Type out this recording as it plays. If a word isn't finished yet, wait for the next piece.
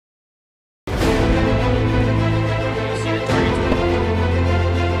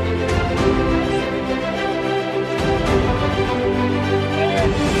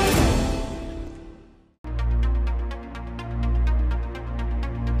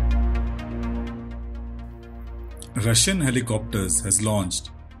Russian Helicopters has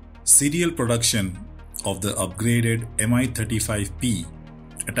launched serial production of the upgraded Mi-35P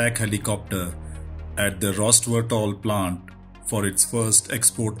attack helicopter at the Rostvertol plant for its first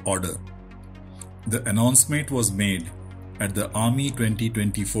export order. The announcement was made at the Army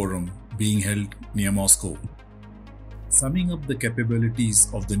 2020 forum being held near Moscow. Summing up the capabilities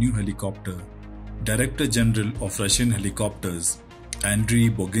of the new helicopter, Director General of Russian Helicopters, Andriy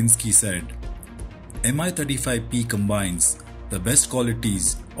Boginsky said, Mi-35P combines the best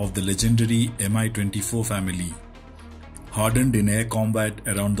qualities of the legendary Mi-24 family, hardened in air combat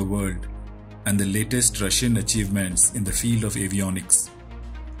around the world, and the latest Russian achievements in the field of avionics.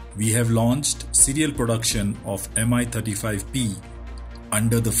 We have launched serial production of Mi-35P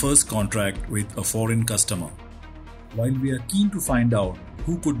under the first contract with a foreign customer. While we are keen to find out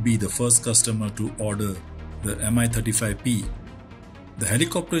who could be the first customer to order the Mi-35P, the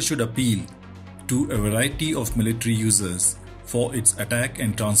helicopter should appeal to a variety of military users for its attack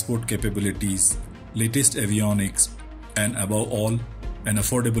and transport capabilities, latest avionics, and above all, an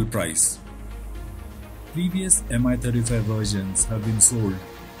affordable price. Previous Mi-35 versions have been sold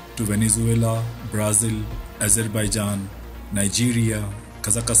to Venezuela, Brazil, Azerbaijan, Nigeria,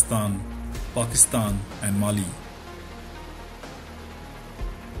 Kazakhstan, Pakistan, and Mali.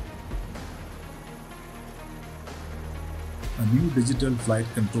 A new digital flight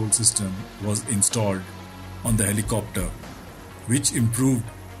control system was installed on the helicopter, which improved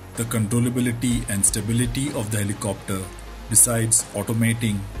the controllability and stability of the helicopter besides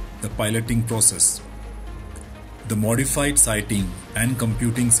automating the piloting process. The modified sighting and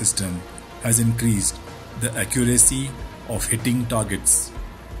computing system has increased the accuracy of hitting targets.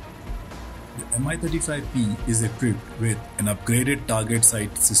 The Mi-35P is equipped with an upgraded target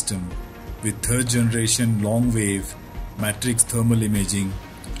sight system with third generation long wave matrix thermal imaging,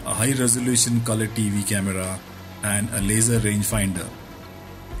 a high resolution color TV camera, and a laser rangefinder.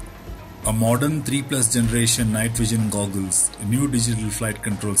 A modern 3+ generation night vision goggles, a new digital flight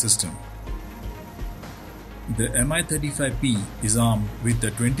control system. The Mi-35P is armed with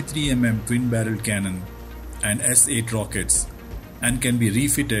a 23mm twin-barreled cannon and S8 rockets and can be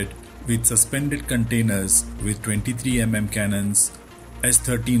refitted with suspended containers with 23mm cannons,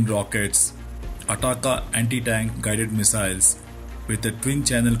 S13 rockets, Ataka anti-tank guided missiles with a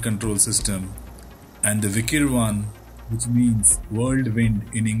twin-channel control system, and the Vikir-1, which means whirlwind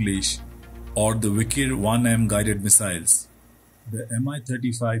in English, or the Vikir-1M guided missiles. The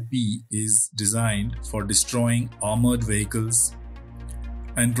Mi-35P is designed for destroying armored vehicles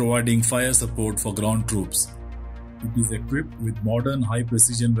and providing fire support for ground troops. It is equipped with modern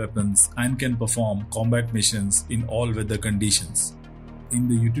high-precision weapons and can perform combat missions in all weather conditions. In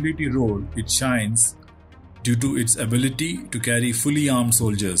the utility role, it shines due to its ability to carry fully armed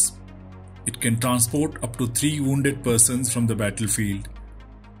soldiers. It can transport up to 3 wounded persons from the battlefield,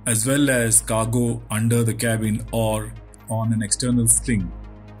 as well as cargo under the cabin or on an external string.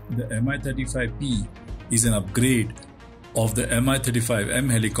 The Mi-35P is an upgrade of the Mi-35M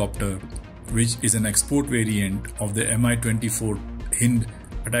helicopter, which is an export variant of the Mi-24 Hind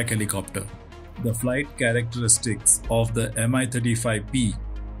attack helicopter. The flight characteristics of the Mi-35P,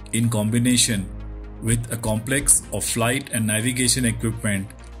 in combination with a complex of flight and navigation equipment,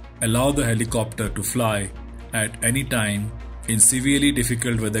 allow the helicopter to fly at any time in severely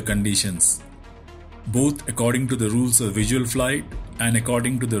difficult weather conditions, both according to the rules of visual flight and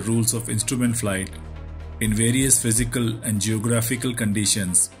according to the rules of instrument flight in various physical and geographical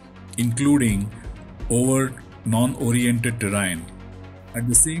conditions, including over non-oriented terrain. At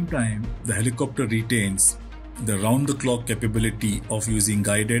the same time, the helicopter retains the round-the-clock capability of using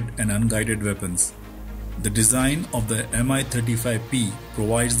guided and unguided weapons. The design of the Mi-35P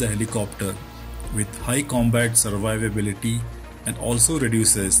provides the helicopter with high combat survivability and also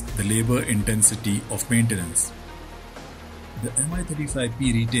reduces the labor intensity of maintenance. The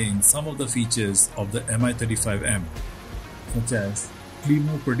Mi-35P retains some of the features of the Mi-35M, such as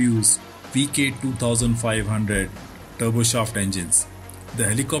Climo-produced VK2500 turboshaft engines. The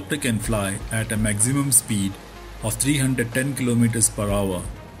helicopter can fly at a maximum speed of 310 km per hour.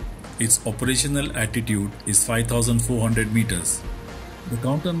 Its operational altitude is 5,400 meters. The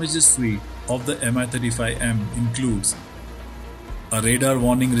countermeasure suite of the Mi-35M includes a radar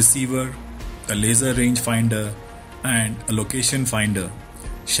warning receiver, a laser rangefinder, and a location finder,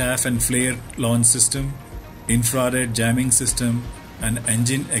 chaff and flare launch system, infrared jamming system, and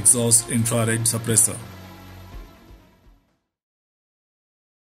engine exhaust infrared suppressor.